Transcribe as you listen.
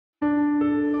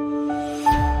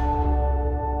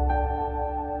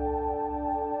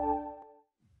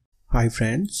Hi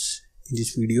friends, in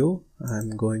this video I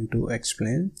am going to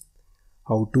explain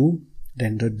how to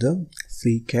render the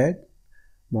FreeCAD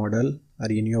model or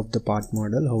any of the part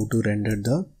model, how to render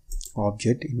the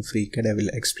object in FreeCAD. I will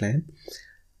explain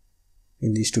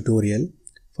in this tutorial.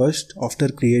 First, after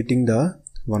creating the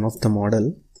one of the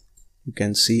model, you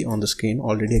can see on the screen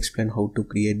already explained how to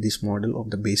create this model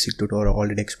of the basic tutorial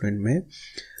already explained in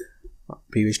my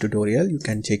previous tutorial. You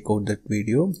can check out that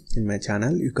video in my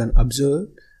channel. You can observe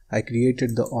I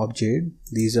created the object.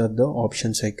 These are the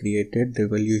options I created: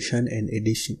 revolution and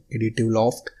additive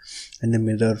loft and the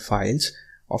mirror files.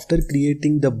 After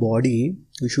creating the body,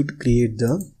 you should create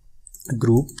the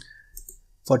group.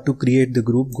 To create the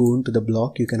group, go into the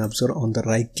block. You can observe on the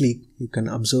right click, you can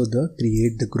observe the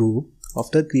create the group.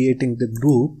 After creating the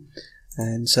group,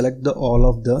 and select the all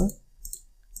of the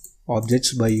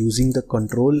objects by using the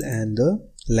control and the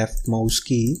left mouse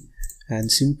key,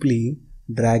 and simply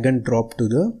drag and drop to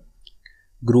the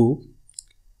group,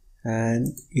 and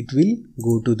it will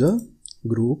go to the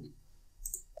group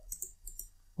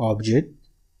object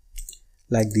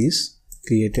like this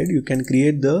created. You can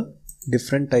create the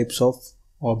different types of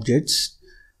objects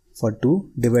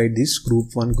to divide this group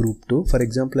 1, group 2. For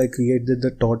example, I created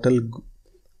the total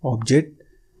object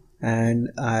and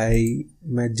I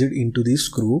merged it into this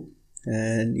group,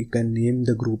 and you can name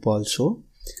the group also.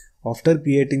 After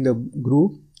creating the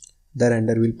group, the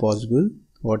render will possible.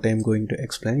 What I am going to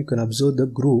explain, you can observe the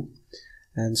group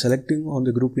and selecting on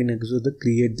the group, in observe the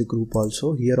create the group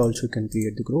also. Here also you can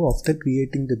create the group. After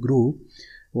creating the group,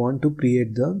 you want to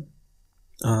create the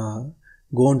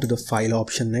go on to the file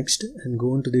option next, and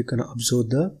go into the, you can observe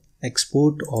the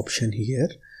export option here.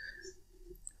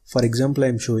 For example, I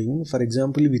am showing, for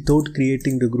example, without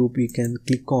creating the group, you can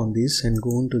click on this and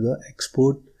go into the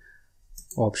export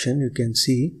option. You can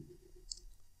see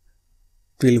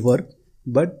it will work,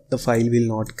 but the file will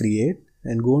not create.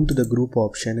 And go into the group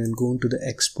option and go into the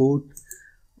export,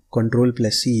 control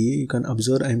plus C. You can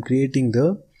observe I am creating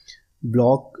the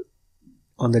block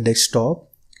on the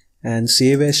desktop and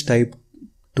save as type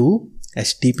to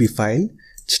STP file,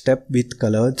 step with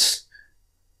colors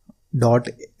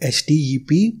 .step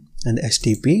and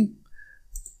STP.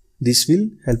 This will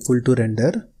helpful to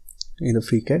render in the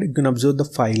FreeCAD. You can observe the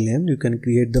file name. You can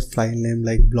create the file name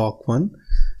like block 1.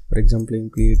 For example, I am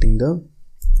creating the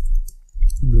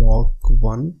block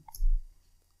 1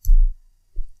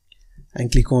 and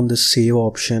click on the save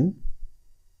option,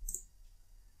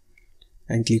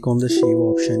 and click on the save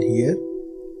option here,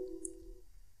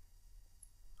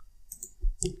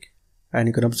 and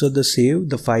you can observe the save.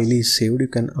 The file is saved. You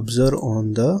can observe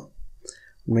on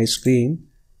my screen,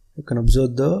 you can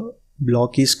observe the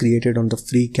block is created on the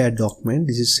FreeCAD document.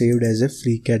 This is saved as a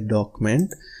FreeCAD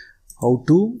document. How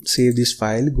to save this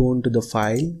file? Go into the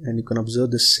file and you can observe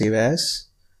the save as,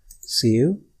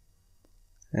 save,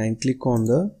 and click on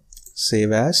the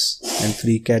save as and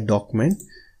FreeCAD document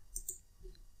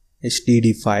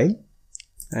std file,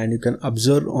 and you can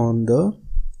observe on the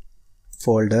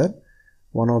folder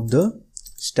one of the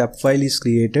step file is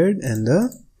created and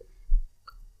the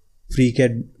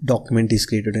FreeCAD document is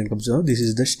created, and observe this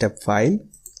is the step file.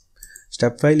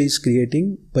 Step file is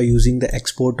creating by using the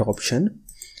export option.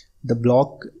 The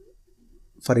block,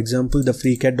 for example, the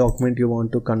FreeCAD document, you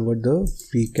want to convert the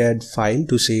FreeCAD file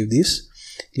to save this.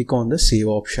 Click on the save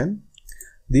option.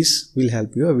 This will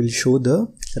help you. I will show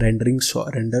the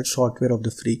render software of the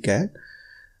FreeCAD,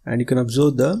 and you can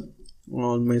observe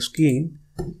on my screen.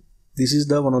 This is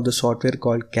the one of the software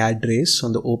called CAD Race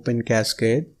on the Open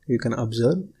Cascade. You can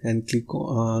observe and click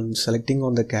on selecting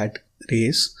on the CAD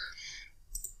Race.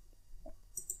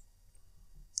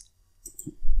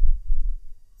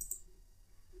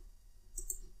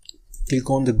 Click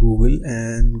on the Google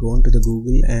and go into the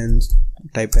Google and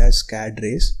type as CAD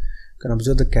Race. You can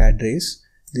observe the CAD Race.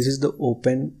 This is the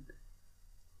open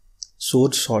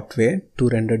source software to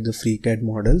render the FreeCAD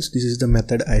models. This is the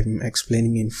method I am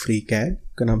explaining in FreeCAD.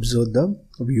 You can observe the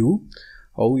view,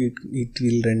 how it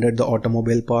will render the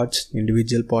automobile parts,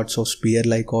 individual parts of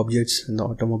sphere-like objects, and the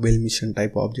automobile mission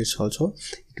type objects also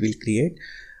it will create.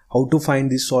 How to find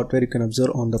this software? You can observe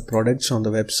on the products on the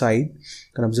website.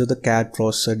 You can observe the CAD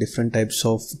processor. Different types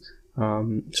of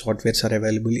softwares are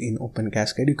available in Open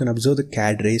Cascade. You can observe the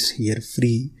CAD Race here,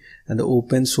 free, and the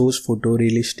open source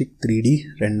photorealistic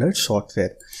 3D rendered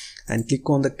software. And click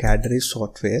on the CAD Race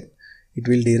software. It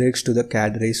will direct to the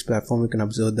CAD Race platform. You can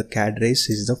observe the CAD Race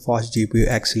is the fast GPU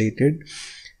accelerated,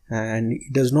 and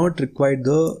it does not require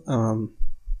the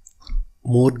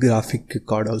more graphic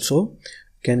card also.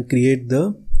 You can create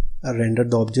the render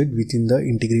the object within the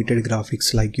integrated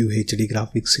graphics like UHD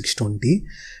graphics 620. You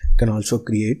can also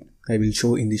create I will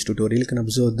show in this tutorial. You can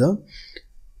observe the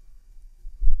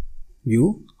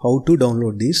view how to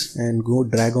download this, and go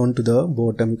drag on to the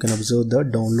bottom. You can observe the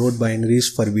download binaries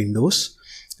for Windows,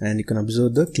 and you can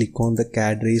observe the click on the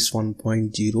CAD race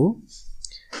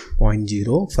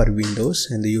 1.0.0 for Windows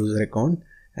and the user account.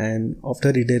 And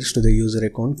after redirects to the user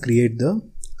account, create the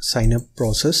sign up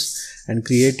process and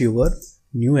create your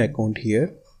new account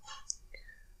here.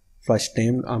 First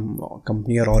name,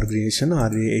 company or organization, or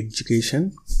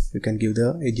education, you can give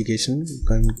the education, you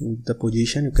can give the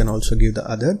position, you can also give the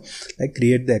other. Like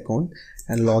create the account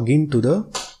and log in to the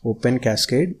Open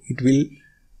Cascade. It will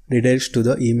redirect to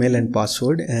the email and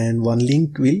password, and one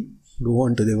link will go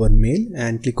onto the one mail,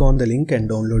 and click on the link and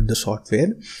download the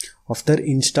software. After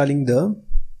installing the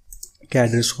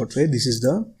CAD race software, this is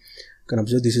the, you can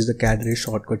observe this is the CAD race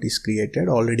shortcut is created,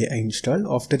 already I installed.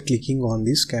 After clicking on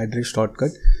this CAD race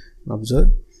shortcut,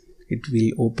 observe it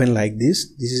will open like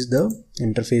this. This is the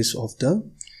interface of the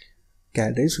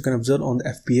CAD race. You can observe on the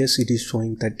FPS it is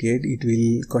showing 38. It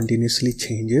will continuously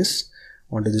changes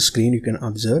onto the screen, you can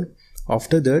observe.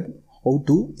 After that, how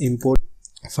to import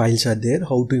files are there,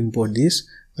 how to import this.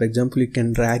 For example, you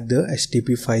can drag the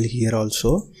HTTP file here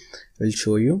also. I will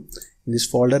show you. In this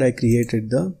folder I created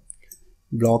the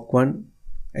block 1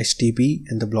 HTTP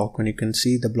and the block 1. You can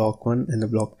see the block 1 and the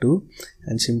block 2,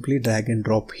 and simply drag and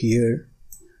drop here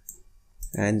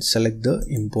and select the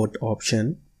import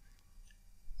option,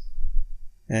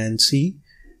 and see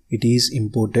it is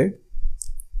imported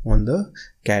on the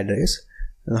CAD race.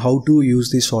 And how to use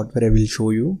this software I will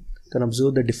show you. You can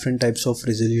observe the different types of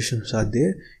resolutions are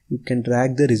there. You can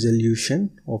drag the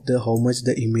resolution of the how much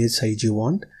the image size you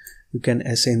want. You can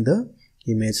assign the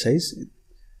image size.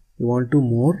 You want to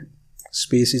more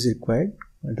space is required,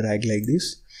 drag like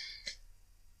this.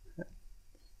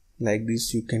 Like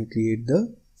this you can create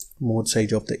the more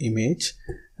size of the image,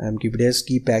 and keep it as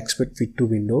keep aspect fit to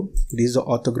window. It is the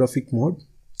orthographic mode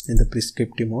and the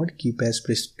prescriptive mode. Keep as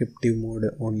prescriptive mode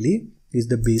only. This is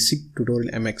the basic tutorial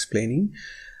I am explaining.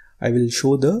 I will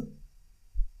show the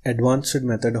advanced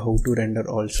method how to render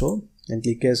also, and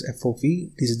click as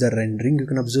FOV. This is the rendering. You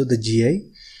can observe the GI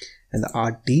and the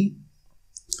RT.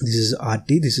 This is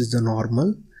RT, this is the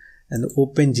normal, and the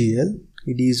OpenGL,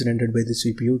 it is rendered by the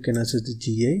CPU. You can access the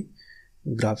GI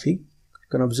graphic. You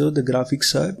can observe the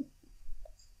graphics are,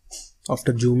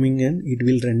 after zooming in, it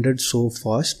will render so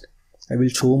fast. I will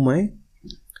show my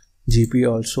GPU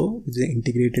also with the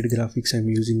integrated graphics. I am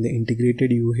using the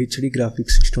integrated UHD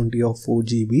graphics 620 of 4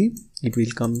 GB. It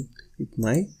will come with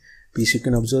my PC. You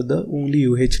can observe the only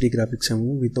UHD graphics I am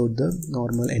using, without the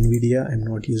normal NVIDIA I am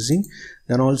not using.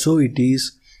 Then also it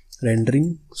is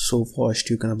rendering so fast.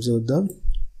 You can observe the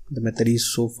method is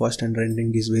so fast, and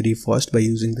rendering is very fast by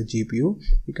using the GPU.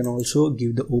 You can also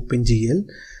give the OpenGL.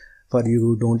 For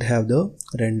you don't have the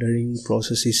rendering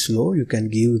process is slow, you can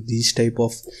give this type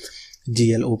of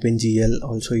GL, OpenGL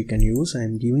also you can use. I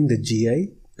am giving the GI.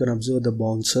 You can observe the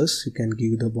bounces, you can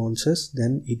give the bounces,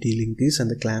 then it will increase, and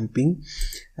the clamping,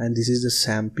 and this is the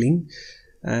sampling.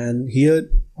 And here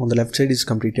on the left side is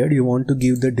completed. You want to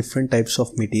give the different types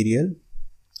of material.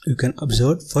 You can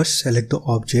observe, first select the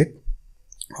object.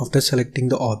 After selecting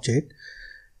the object,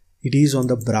 it is on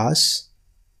the brass.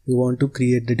 You want to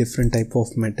create the different type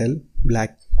of metal,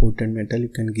 black coated metal, you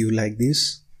can give like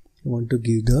this. You want to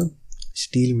give the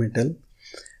steel metal,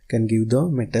 you can give the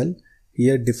metal.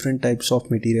 Here different types of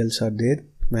materials are there.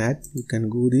 Matte, you can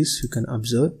go this, you can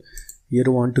observe. Here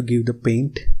you want to give the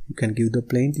paint, you can give the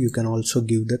paint. You can also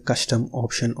give the custom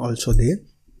option also there.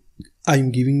 I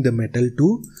am giving the metal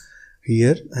to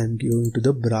here. I am giving to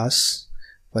the brass,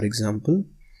 for example,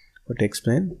 to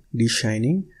explain this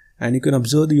shining. And you can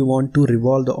observe you want to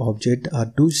revolve the object or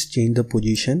to change the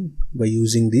position by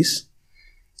using this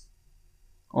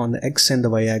on the X and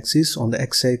the Y axis. On the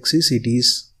X axis it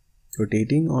is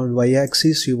rotating. On Y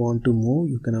axis you want to move,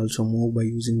 you can also move by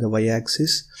using the Y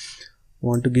axis.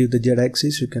 Want to give the Z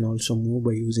axis, you can also move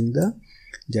by using the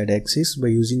Z axis. By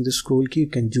using the scroll key you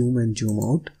can zoom and zoom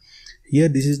out. Here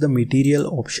this is the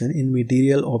material option. In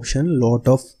material option lot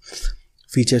of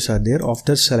features are there.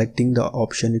 After selecting the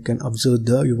option, you can observe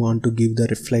the you want to give the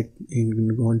reflect,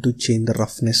 you want to change the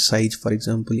roughness size, for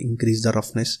example increase the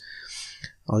roughness.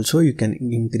 Also you can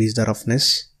increase the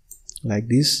roughness like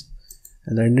this.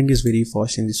 And the rendering is very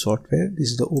fast in this software.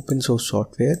 This is the open source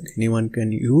software, anyone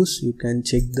can use. You can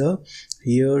check the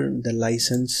here the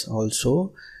license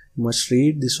also. You must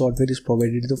read. This software is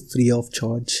provided the free of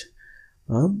charge.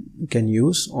 You can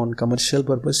use on commercial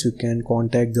purpose. You can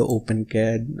contact the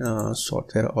OpenCAD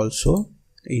software also.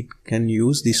 It can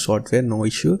use this software, no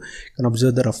issue. You can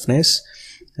observe the roughness.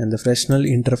 And the fractional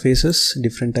interfaces,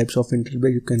 different types of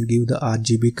interface, you can give the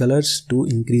RGB colors to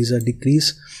increase or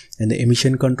decrease, and the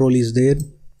emission control is there.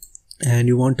 And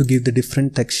you want to give the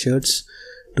different textures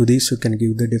to this, you can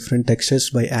give the different textures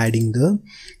by adding the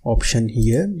option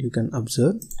here, you can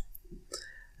observe.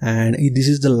 And this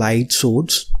is the light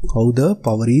source, how the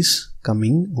power is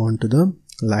coming onto the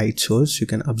light source, you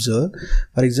can observe.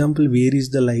 For example, where is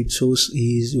the light source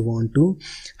is, you want to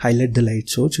highlight the light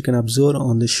source, you can observe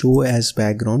on the show as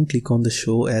background, click on the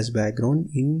show as background.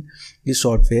 In this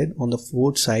software, on the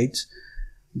 4 sides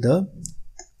the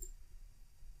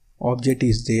object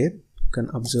is there, you can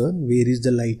observe. Where is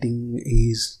the lighting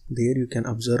is there, you can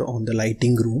observe on the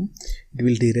lighting room, it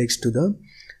will direct to the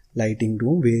lighting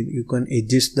room, where you can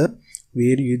adjust the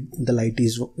where the light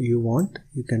is you want,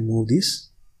 you can move this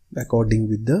according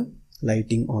with the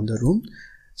lighting on the room.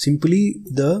 Simply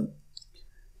the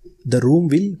room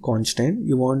will constant,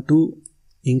 you want to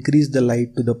increase the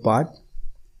light to the part,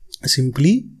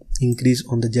 simply increase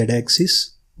on the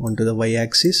z-axis onto the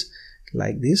y-axis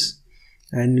like this,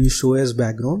 and you show as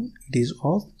background, it is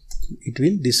off, it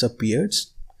will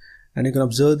disappears. And you can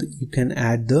observe, you can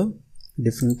add the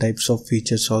different types of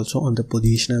features also on the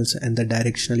positionals and the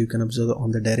directional. You can observe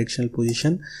on the directional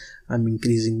position, I'm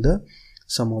increasing the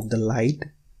some of the light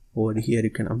over here, you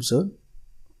can observe.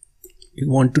 You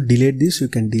want to delete this, you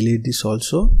can delete this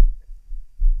also.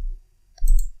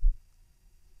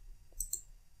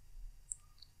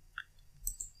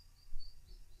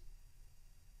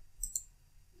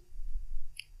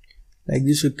 Like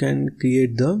this, you can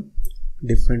create the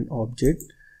different object,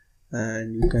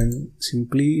 and you can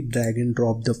simply drag and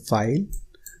drop the file,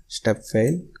 step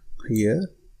file here,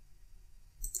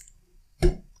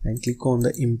 and click on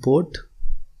the import.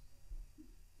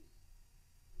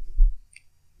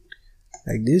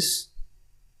 Like this,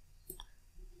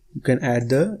 you can add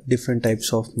the different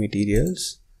types of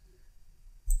materials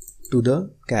to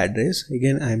the CAD rays.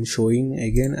 Again, I'm showing,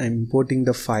 again I'm importing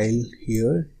the file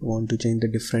here. You want to change the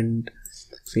different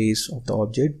face of the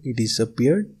object, it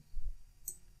disappeared,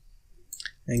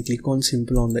 and click on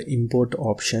simple on the import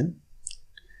option,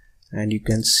 and you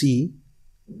can see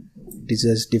it is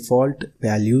as default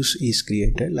values is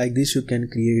created. Like this, you can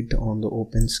create on the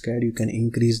OpenSCAD, you can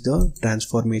increase the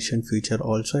transformation feature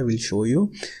also, I will show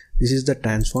you. This is the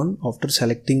transform. After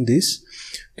selecting this,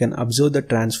 you can observe the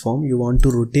transform. You want to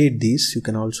rotate this, you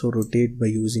can also rotate by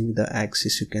using the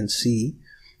axis, you can see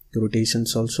the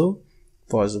rotations also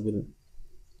possible.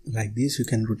 Like this, you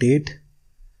can rotate,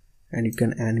 and you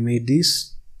can animate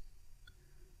this,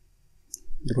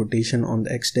 the rotation on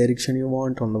the X direction you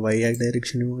want, on the Y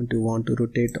direction you want to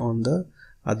rotate on the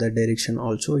other direction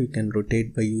also, you can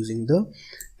rotate by using the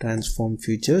transform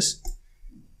features.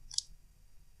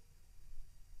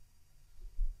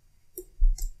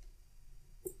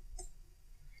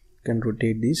 You can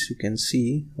rotate this, you can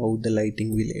see how the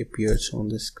lighting will appear on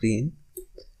the screen.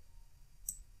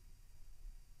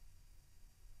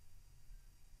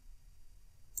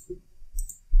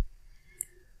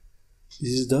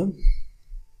 This is the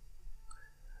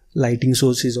lighting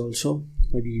source is also,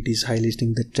 maybe it is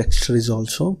highlighting, the texture is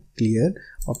also clear.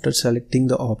 After selecting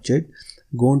the object,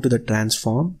 go on to the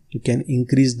transform, you can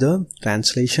increase the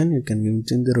translation, you can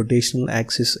use in the rotational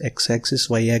axis, x-axis,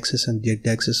 y-axis and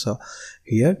z-axis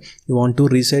here. You want to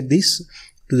reset this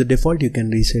to the default, you can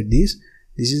reset this.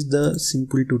 This is the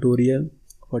simple tutorial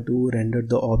how to render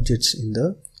the objects in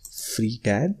the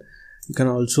FreeCAD. You can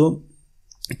also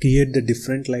create the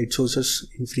different light sources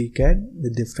in FreeCAD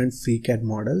with different FreeCAD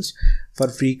models. For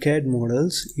FreeCAD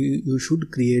models, you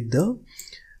should create the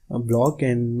block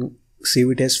and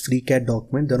save it as FreeCAD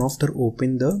document. Then after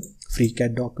open the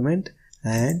FreeCAD document,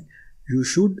 and you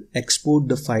should export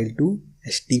the file to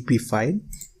STP file.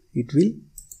 It will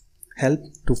help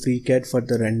to FreeCAD for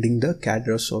the rendering the CAD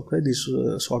software. This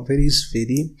software is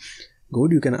very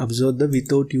good. You can observe the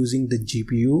without using the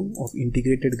GPU of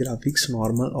integrated graphics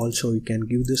normal also, you can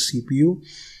give the CPU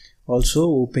also,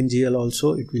 OpenGL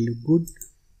also, it will look good.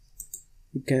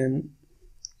 You can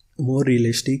more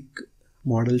realistic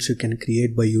models you can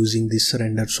create by using this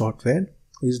render software.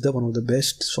 This is the one of the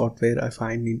best software I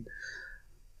find.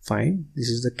 This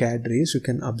is the CAD rays. You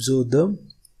can observe the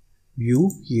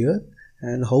view here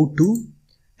and how to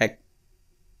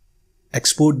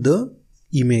export the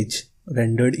image,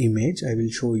 rendered image. I will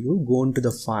show you. Go on to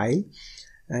the file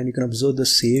and you can observe the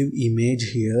save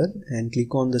image here and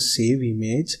click on the save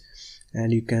image,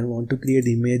 and you can want to create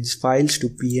image files to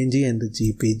PNG and the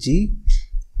JPG.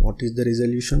 What is the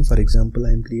resolution? For example,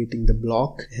 I am creating the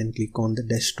block and click on the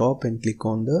desktop and click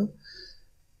on the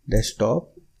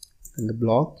desktop and the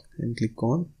block and click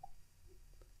on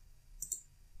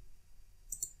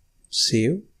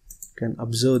save. You can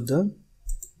observe the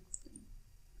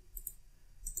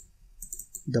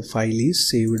file is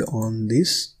saved on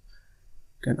this.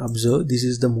 You can observe this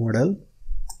is the model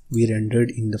we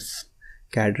rendered in the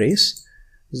CAD race.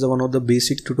 This is one of the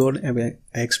basic tutorial I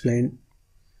explained.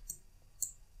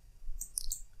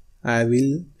 I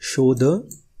will show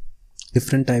the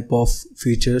different type of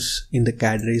features in the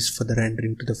CAD race for the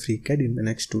rendering to the FreeCAD in the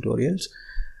next tutorials.